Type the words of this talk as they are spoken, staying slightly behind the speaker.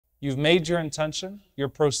You've made your intention. You're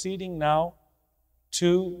proceeding now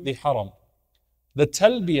to the haram. The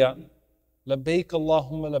talbiyah, لبيك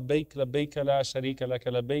اللهم لبيك لبيك لا شريك لك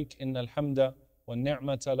لبيك إن الحمد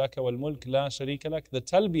والنعمة لك والملك لا شريك لك. The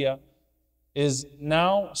talbiyah is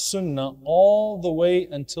now sunnah all the way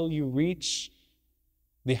until you reach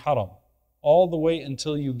the haram. All the way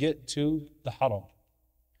until you get to the haram.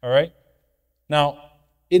 Alright? Now,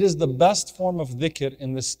 it is the best form of dhikr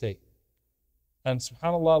in this state. And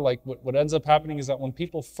subhanAllah, like what ends up happening is that when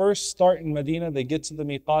people first start in Medina, they get to the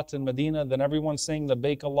miqat in Medina, then everyone's saying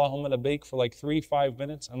labbaik Allahumma labbaik for like 3-5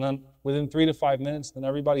 minutes, and then within 3 to 5 minutes, then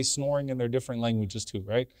everybody's snoring in their different languages too,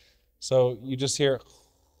 right? So you just hear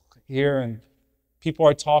here, and people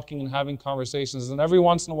are talking and having conversations, and every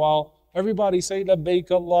once in a while, everybody say labbaik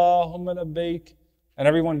Allahumma labbaik, and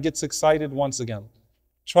everyone gets excited once again.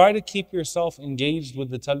 Try to keep yourself engaged with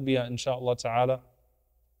the talbiyah, inshaAllah ta'ala,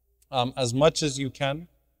 as much as you can.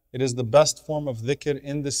 It is the best form of dhikr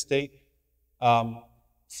in this state.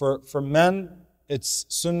 For men, it's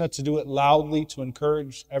sunnah to do it loudly to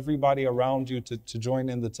encourage everybody around you to join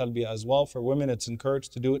in the talbiyah as well. For women, it's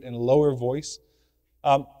encouraged to do it in a lower voice.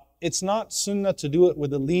 It's not sunnah to do it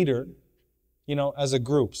with a leader, as a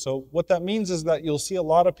group. So what that means is that you'll see a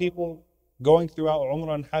lot of people going throughout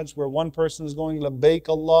Umrah and Hajj where one person is going labbaik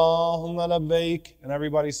Allahumma labbaik, and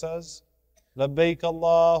everybody says labbaik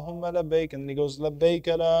Allahumma labbaik, and he goes labbaik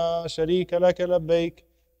la sharika laka labbaik,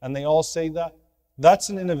 and they all say that. That's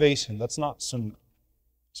an innovation. That's not sunnah.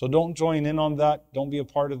 So don't join in on that. Don't be a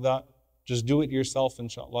part of that. Just do it yourself,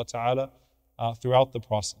 inshaAllah ta'ala, throughout the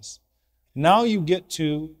process. Now you get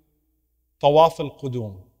to Tawaf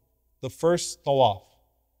al-Qudum, the first Tawaf,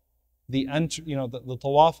 the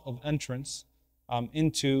Tawaf of entrance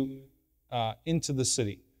into the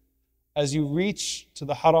city. As you reach to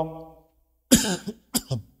the Haram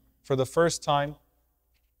for the first time,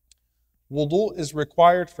 wudu is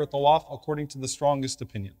required for Tawaf according to the strongest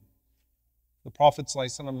opinion. The Prophet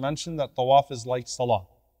ﷺ mentioned that Tawaf is like Salah.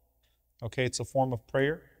 Okay, it's a form of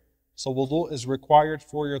prayer. So wudu is required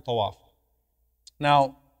for your Tawaf.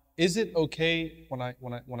 Now, is it okay when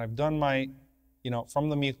I've done my, from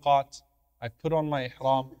the miqat, I've put on my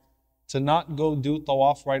ihram, to not go do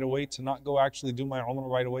Tawaf right away, to not go actually do my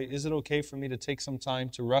Umrah right away? Is it okay for me to take some time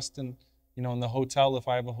to rest in the hotel, if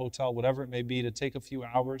I have a hotel, whatever it may be, to take a few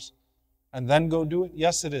hours and then go do it?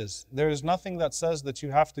 Yes, it is. There is nothing that says that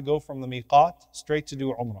you have to go from the miqat straight to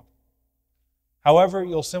do Umrah. However,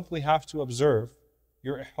 you'll simply have to observe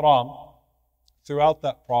your ihram throughout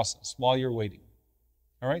that process while you're waiting.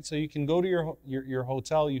 All right, so you can go to your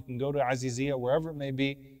hotel, you can go to Aziziyah, wherever it may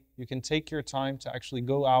be. You can take your time to actually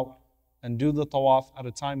go out and do the Tawaf at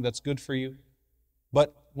a time that's good for you.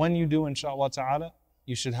 But when you do, inshaAllah ta'ala,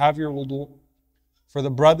 you should have your wudu. For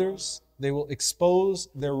the brothers, they will expose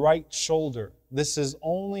their right shoulder. This is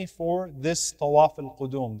only for this Tawaf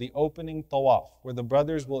al-Qudum, the opening Tawaf, where the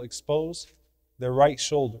brothers will expose their right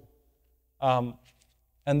shoulder. And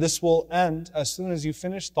this will end as soon as you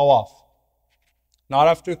finish Tawaf. Not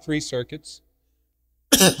after 3 circuits,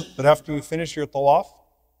 but after you finish your Tawaf,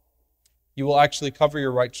 you will actually cover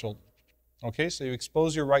your right shoulder. Okay, so you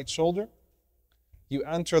expose your right shoulder, you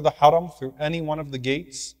enter the Haram through any one of the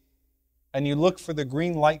gates, and you look for the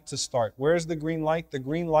green light to start. Where is the green light? The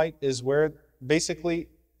green light is where, basically,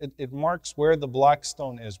 it marks where the black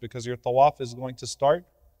stone is, because your Tawaf is going to start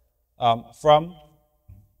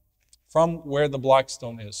from where the black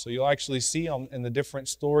stone is. So you'll actually see in the different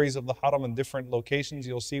stories of the Haram in different locations,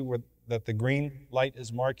 you'll see that the green light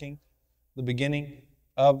is marking the beginning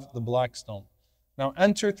of the black stone. Now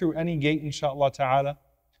enter through any gate, inshaAllah ta'ala.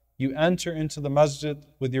 You enter into the masjid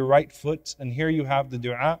with your right foot, and here you have the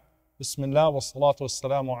dua. Bismillah wa salatu wa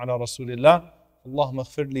salamu ala rasulillah. Allahumma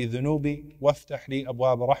ighfir li dhunubi waftah li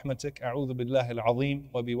abwab rahmatik. A'udhu billahi al-azim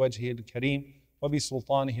wa biwajhi al-kareem wa bi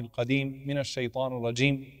sultanihi al-qadeem min ash-shaytan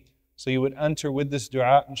al-rajim. So you would enter with this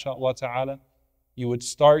dua, inshaAllah ta'ala. You would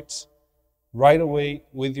start right away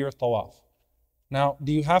with your Tawaf. Now,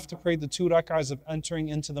 do you have to pray the 2 rak'ahs of entering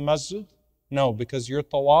into the masjid? No, because your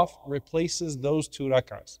Tawaf replaces those 2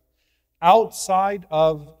 rak'ahs. Outside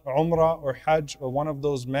of Umrah or Hajj or one of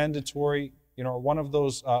those mandatory, one of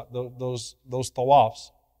those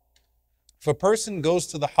Tawafs, if a person goes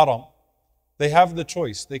to the Haram, they have the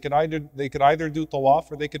choice. They could either do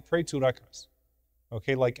Tawaf or they could pray 2 rak'ahs.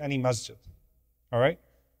 Okay, like any masjid. All right?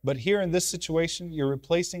 But here in this situation, you're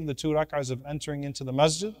replacing the 2 rak'ahs of entering into the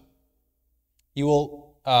masjid. You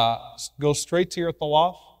will go straight to your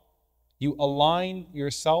Tawaf. You align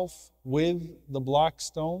yourself with the black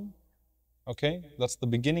stone. Okay, that's the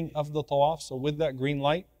beginning of the Tawaf. So with that green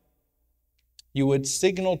light, You would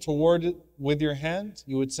signal toward it with your hand.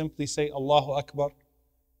 You would simply say Allahu Akbar.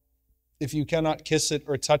 If you cannot kiss it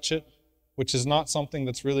or touch it, which is not something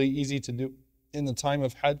that's really easy to do in the time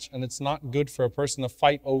of Hajj, and it's not good for a person to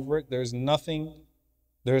fight over it. There's nothing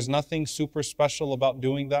super special about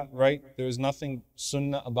doing that, right? There's nothing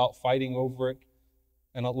sunnah about fighting over it.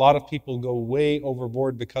 And a lot of people go way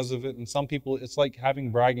overboard because of it. And some people, it's like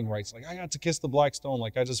having bragging rights. Like, I got to kiss the black stone.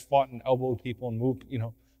 Like, I just fought and elbowed people and moved,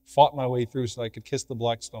 fought my way through so I could kiss the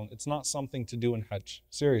black stone. It's not something to do in Hajj.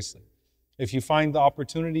 Seriously. If you find the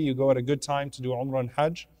opportunity, you go at a good time to do Umrah and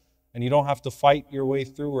Hajj, and you don't have to fight your way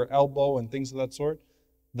through or elbow and things of that sort,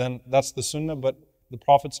 then that's the sunnah. But the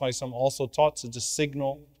Prophet ﷺ also taught to just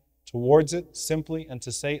signal towards it simply and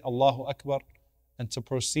to say Allahu Akbar and to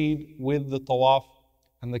proceed with the tawaf.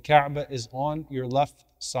 And the Kaaba is on your left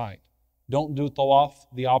side. Don't do tawaf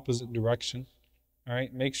the opposite direction. All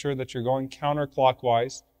right, make sure that you're going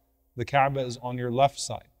counterclockwise. The Kaaba is on your left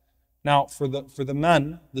side. Now, for the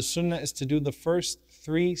men, the sunnah is to do the first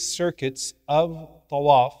 3 circuits of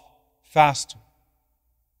tawaf faster.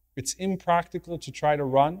 It's impractical to try to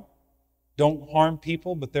run. Don't harm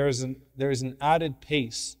people, but there is an added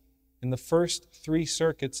pace in the first 3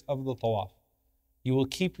 circuits of the tawaf. You will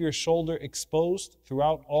keep your shoulder exposed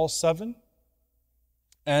throughout all 7.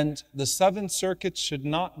 And the 7 circuits should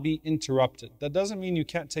not be interrupted. That doesn't mean you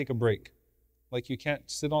can't take a break. Like you can't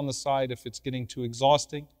sit on the side if it's getting too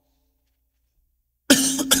exhausting.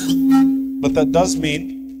 But that does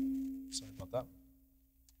mean,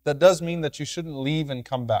 that does mean that you shouldn't leave and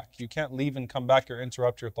come back. You can't leave and come back or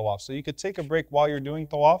interrupt your tawaf. So you could take a break while you're doing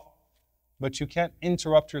tawaf, but you can't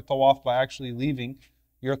interrupt your tawaf by actually leaving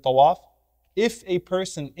your tawaf. If a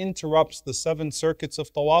person interrupts the 7 circuits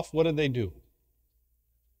of tawaf, what do?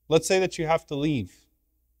 Let's say that you have to leave.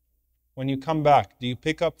 When you come back, do you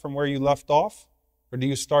pick up from where you left off or do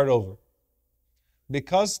you start over?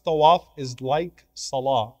 Because tawaf is like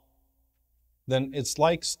salah, then it's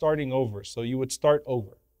like starting over. So you would start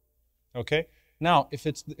over. Okay? Now,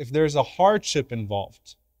 if there's a hardship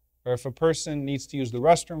involved, or if a person needs to use the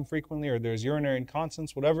restroom frequently, or there's urinary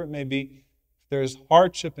incontinence, whatever it may be, if there's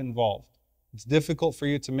hardship involved, it's difficult for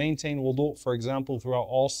you to maintain wudu, for example, throughout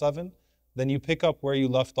all 7, then you pick up where you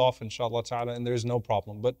left off, inshallah ta'ala, and there's no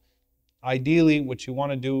problem. But ideally, what you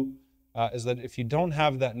want to do is that if you don't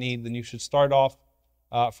have that need, then you should start off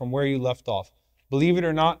from where you left off. Believe it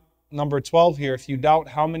or not, number 12 here, if you doubt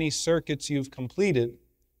how many circuits you've completed,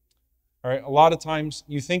 all right, a lot of times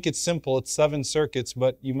you think it's simple, it's 7 circuits,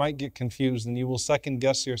 but you might get confused and you will second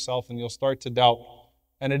guess yourself and you'll start to doubt.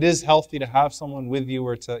 And it is healthy to have someone with you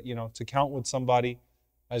or to count with somebody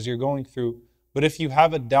as you're going through. But if you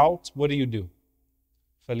have a doubt, what do?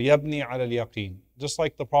 فَلْيَبْنِي عَلَى الْيَقِينِ. Just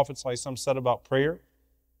like the Prophet ﷺ said about prayer,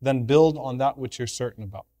 then build on that which you're certain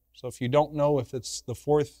about. So if you don't know if it's the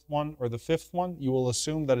 4th one or the 5th one, you will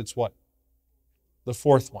assume that it's what? The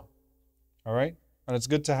 4th one. All right? And it's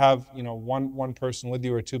good to have, one person with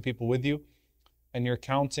you or 2 people with you, and you're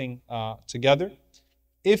counting together.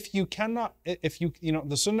 If you cannot,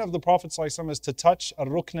 the sunnah of the Prophet ﷺ is to touch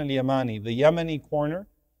al-rukn al-yamani, the Yemeni corner,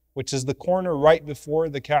 which is the corner right before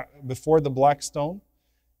the black stone.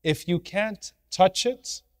 If you can't touch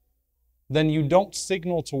it, then you don't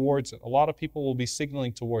signal towards it. A lot of people will be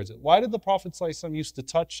signaling towards it. Why did the Prophet ﷺ used to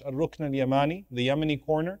touch al-rukn al-yamani, the Yemeni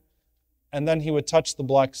corner, and then he would touch the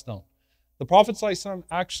black stone? The Prophet ﷺ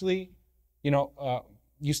actually,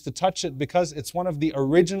 used to touch it because it's one of the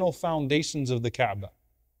original foundations of the Kaaba.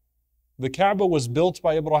 The Kaaba was built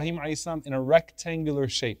by Ibrahim a.s. in a rectangular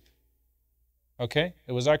shape. Okay?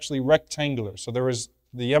 It was actually rectangular. So there was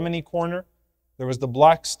the Yemeni corner, there was the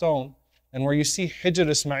black stone, and where you see Hijr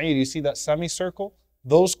Ismail, you see that semicircle,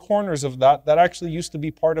 those corners of that actually used to be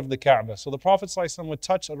part of the Kaaba. So the Prophet ﷺ would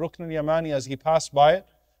touch a Rukn al-Yamani as he passed by it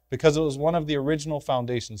because it was one of the original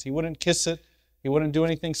foundations. He wouldn't kiss it, he wouldn't do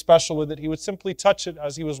anything special with it, he would simply touch it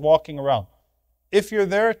as he was walking around. If you're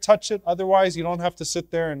there, touch it. Otherwise, you don't have to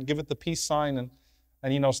sit there and give it the peace sign and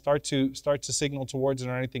start to signal towards it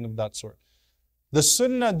or anything of that sort. The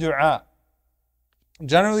sunnah dua,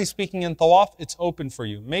 generally speaking in tawaf, it's open for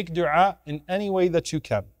you. Make dua in any way that you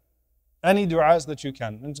can. Any du'as that you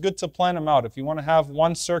can. And it's good to plan them out. If you want to have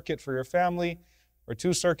 1 circuit for your family or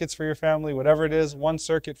 2 circuits for your family, whatever it is, 1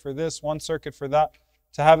 circuit for this, 1 circuit for that,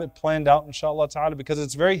 to have it planned out, inshallah ta'ala, because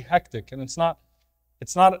it's very hectic and it's not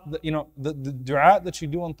the dua that you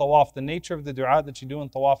do in tawaf, the nature of the dua that you do in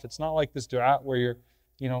tawaf, it's not like this dua where you're,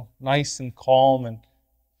 nice and calm and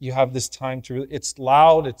you have this time to, it's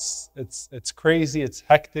loud, it's crazy, it's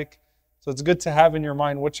hectic. So it's good to have in your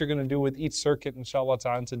mind what you're going to do with each circuit, inshallah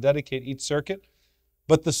ta'ala, and to dedicate each circuit.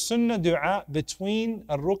 But the sunnah dua between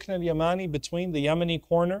al-Rukn al-Yamani, between the Yemeni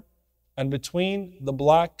corner and between the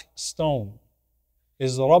black stone,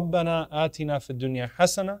 is رَبَّنَا آتِنَا فِي الدُّنْيَا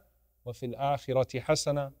حَسَنَةً وَفِي الْآخِرَةِ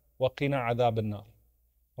حَسَنَةً وَقِنَا عَذَابَ النَّارِ.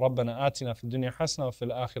 رَبَّنَا آتِنَا فِي الدُّنْيا حَسَنَةً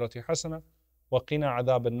وَفِي الْآخِرَةِ حَسَنَةً وَقِنَا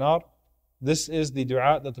عَذَابَ النَّارِ. This is the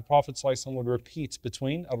dua that the Prophet ﷺ would repeat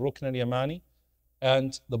between al-Rukn al-Yamani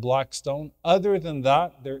and the black stone. Other than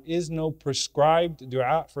that, there is no prescribed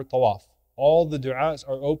dua for tawaf. All the du'as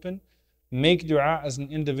are open. Make dua as an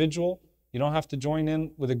individual. You don't have to join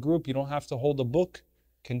in with a group. You don't have to hold a book.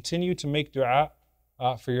 Continue to make dua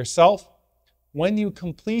for yourself. When you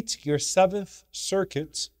complete your 7th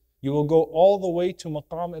circuit, you will go all the way to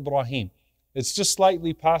Maqam Ibrahim. It's just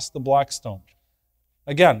slightly past the black stone.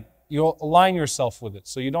 Again, you'll align yourself with it.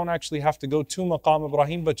 So you don't actually have to go to Maqam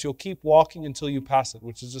Ibrahim, but you'll keep walking until you pass it,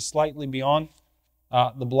 which is just slightly beyond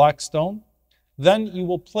the black stone. Then you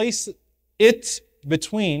will place it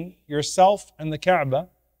between yourself and the Kaaba,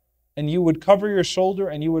 and you would cover your shoulder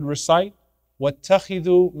and you would recite,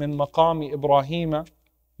 وَاتَّخِذُوا مِن مَقَامِ إِبْرَاهِيمَ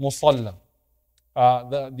مُصَلًّى.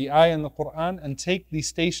 The ayah in the Quran, and take the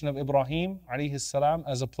station of Ibrahim alayhi salam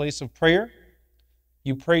as a place of prayer.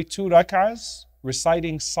 You pray 2 rak'ahs,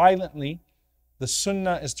 reciting silently. The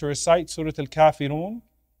sunnah is to recite Surah Al-Kafirun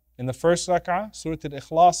in the first rak'ah, Surah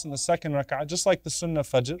Al-Ikhlas in the second rak'ah, just like the sunnah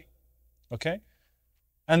Fajr. Okay?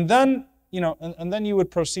 And then, and then you would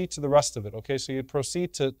proceed to the rest of it. Okay? So you'd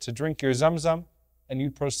proceed to drink your Zamzam, and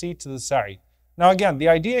you'd proceed to the Sa'i. Now again, the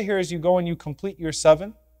idea here is you go and you complete your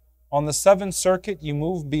 7. On the 7th circuit, you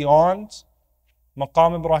move beyond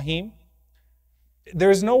Maqam Ibrahim.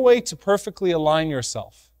 There's no way to perfectly align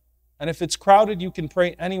yourself. And if it's crowded, you can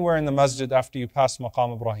pray anywhere in the masjid after you pass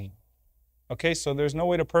Maqam Ibrahim. Okay, so there's no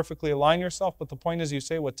way to perfectly align yourself, but the point is you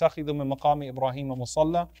say, وَاتَّخِذُوا مِن مَقَامِ إِبْرَاهِيمَ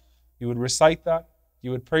مُصَلًّى. You would recite that, you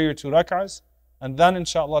would pray your 2 rak'ahs, and then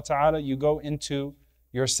inshallah ta'ala you go into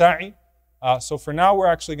your sa'i. So for now we're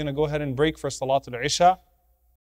actually going to go ahead and break for Salatul Isha.